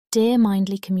Dear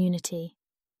Mindly community,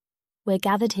 we're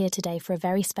gathered here today for a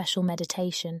very special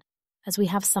meditation as we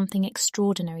have something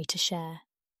extraordinary to share.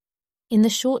 In the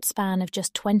short span of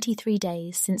just 23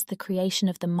 days since the creation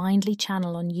of the Mindly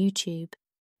channel on YouTube,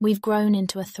 we've grown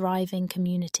into a thriving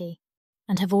community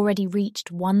and have already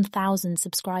reached 1,000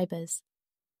 subscribers.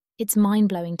 It's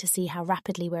mind-blowing to see how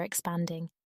rapidly we're expanding,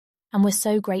 and we're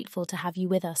so grateful to have you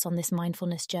with us on this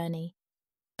mindfulness journey.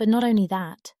 But not only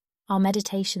that, our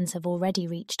meditations have already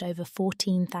reached over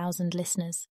 14,000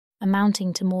 listeners,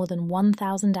 amounting to more than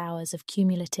 1,000 hours of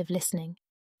cumulative listening.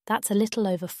 That's a little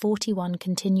over 41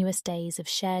 continuous days of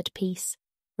shared peace,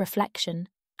 reflection,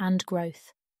 and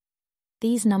growth.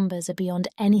 These numbers are beyond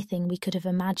anything we could have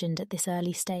imagined at this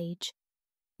early stage.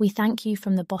 We thank you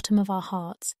from the bottom of our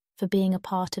hearts for being a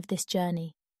part of this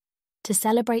journey. To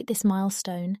celebrate this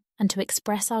milestone and to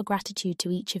express our gratitude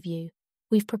to each of you,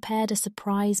 we've prepared a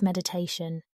surprise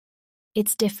meditation.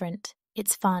 It's different,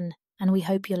 it's fun, and we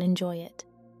hope you'll enjoy it.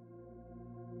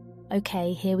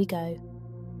 Okay, here we go.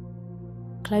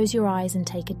 Close your eyes and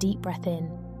take a deep breath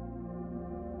in.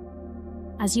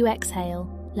 As you exhale,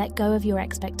 let go of your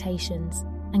expectations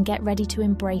and get ready to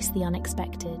embrace the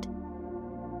unexpected.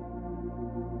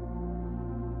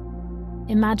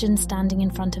 Imagine standing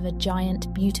in front of a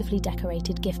giant, beautifully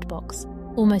decorated gift box,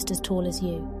 almost as tall as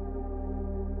you.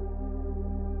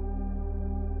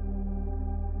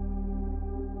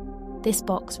 This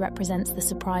box represents the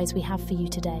surprise we have for you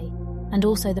today, and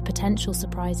also the potential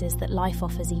surprises that life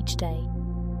offers each day.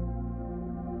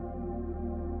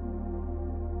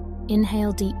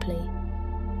 Inhale deeply.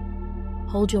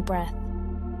 Hold your breath.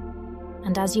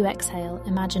 And as you exhale,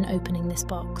 imagine opening this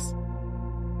box.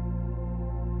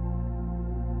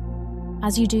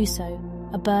 As you do so,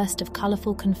 a burst of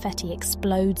colourful confetti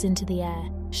explodes into the air,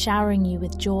 showering you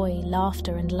with joy,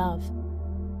 laughter, and love.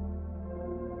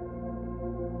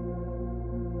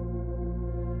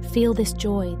 Feel this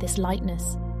joy, this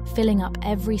lightness, filling up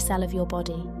every cell of your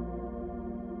body.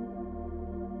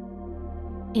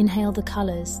 Inhale the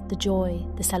colours, the joy,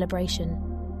 the celebration.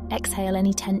 Exhale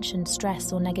any tension,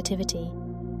 stress, or negativity.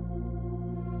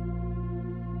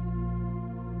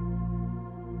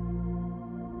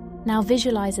 Now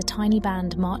visualize a tiny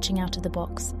band marching out of the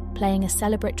box, playing a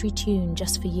celebratory tune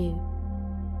just for you.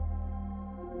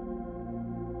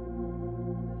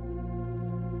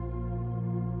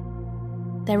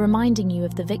 They're reminding you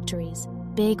of the victories,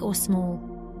 big or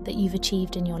small, that you've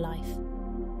achieved in your life.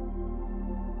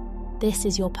 This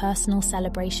is your personal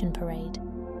celebration parade.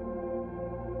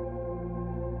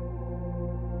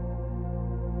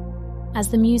 As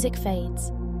the music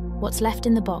fades, what's left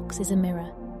in the box is a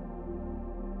mirror.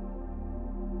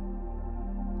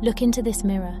 Look into this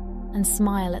mirror and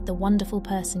smile at the wonderful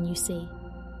person you see.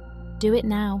 Do it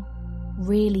now.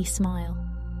 Really smile.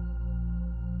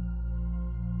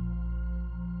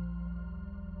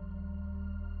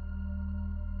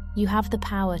 You have the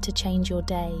power to change your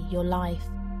day, your life,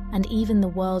 and even the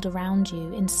world around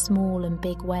you in small and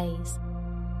big ways.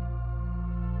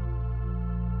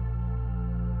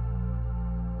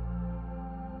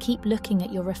 Keep looking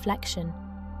at your reflection.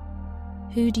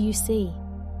 Who do you see?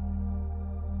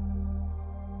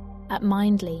 At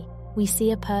Mindly, we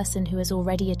see a person who has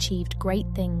already achieved great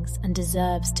things and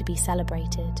deserves to be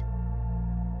celebrated.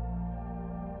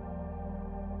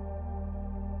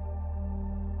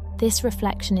 This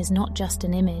reflection is not just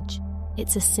an image,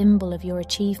 it's a symbol of your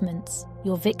achievements,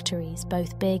 your victories,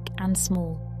 both big and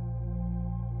small.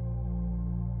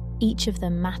 Each of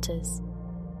them matters.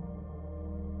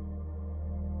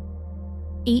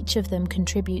 Each of them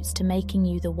contributes to making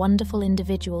you the wonderful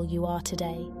individual you are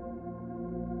today.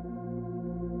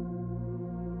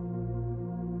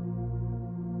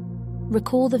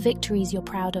 Recall the victories you're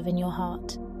proud of in your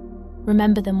heart.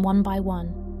 Remember them one by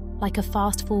one, like a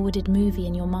fast-forwarded movie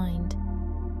in your mind.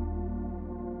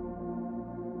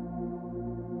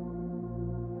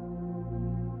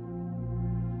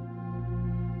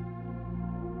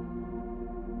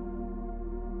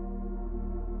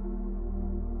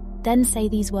 Then say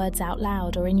these words out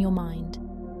loud or in your mind.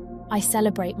 I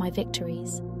celebrate my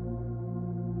victories.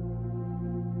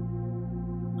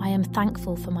 I am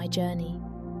thankful for my journey.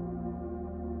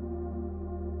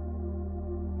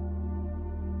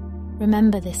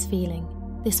 Remember this feeling,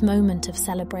 this moment of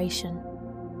celebration.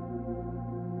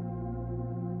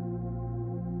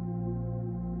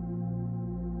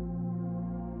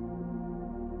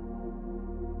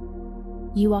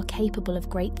 You are capable of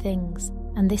great things,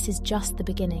 and this is just the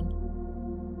beginning.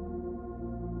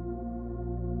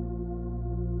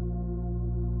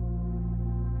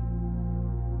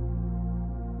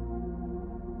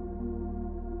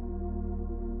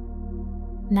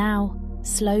 Now,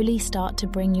 slowly start to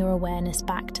bring your awareness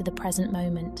back to the present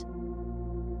moment.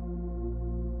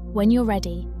 When you're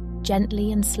ready,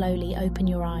 gently and slowly open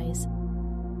your eyes,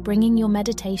 bringing your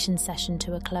meditation session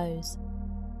to a close.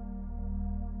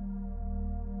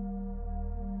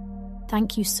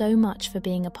 Thank you so much for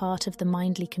being a part of the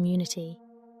Mindly community.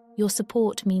 Your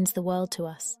support means the world to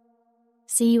us.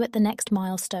 See you at the next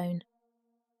milestone.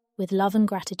 With love and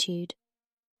gratitude,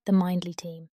 the Mindly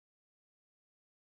team.